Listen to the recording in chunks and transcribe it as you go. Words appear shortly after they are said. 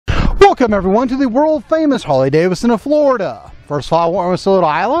Welcome everyone to the world famous Harley-Davidson of Florida. First of all, I want to salute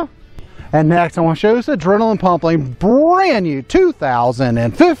Isla. And next I want to show you this adrenaline pumping brand new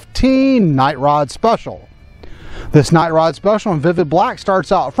 2015 Night Rod Special. This Night Rod Special in vivid black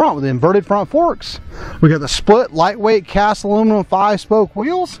starts out front with the inverted front forks. We got the split lightweight cast aluminum 5-spoke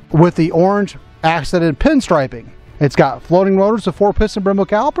wheels with the orange accented pinstriping. It's got floating rotors with 4-piston Brembo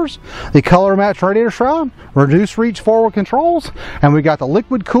calipers, the color match radiator shroud, reduced reach forward controls, and we got the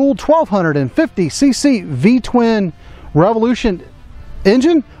liquid cooled 1250cc V-twin Revolution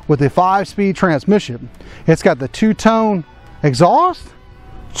engine with a 5-speed transmission. It's got the 2-tone exhaust,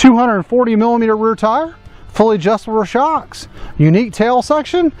 240mm rear tire, fully adjustable shocks, unique tail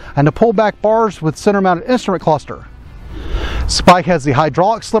section, and the pullback bars with center mounted instrument cluster. This bike has the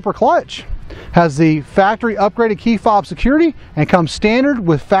hydraulic slipper clutch, has the factory upgraded key fob security, and comes standard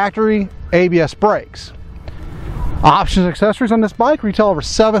with factory ABS brakes. Options and accessories on this bike retail over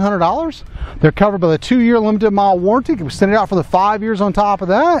 $700. They're covered by the 2-year limited mile warranty. Can be extended out for the 5 years on top of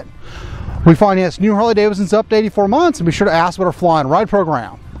that. We finance new Harley-Davidsons up to 84 months, and be sure to ask about our fly and ride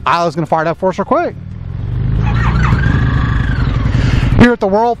program. Isla's going to fire it up for us real quick. Here at the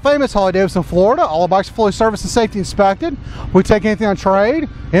world famous Harley-Davidson, Florida, all the bikes are fully serviced and safety inspected. We take anything on trade,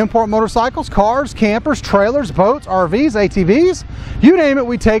 import motorcycles, cars, campers, trailers, boats, RVs, ATVs. You name it,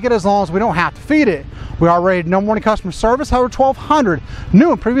 we take it as long as we don't have to feed it. We are rated number 1 in customer service, over 1,200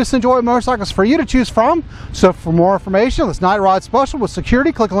 new and previously enjoyed motorcycles for you to choose from. So for more information on this Night Rod Special with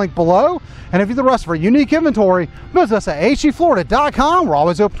security, click the link below. And if you the rest of our unique inventory, visit us at hgflorida.com. We're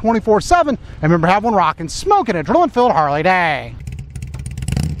always open 24/7. And remember, have one rockin', smoking a drilling filled Harley day.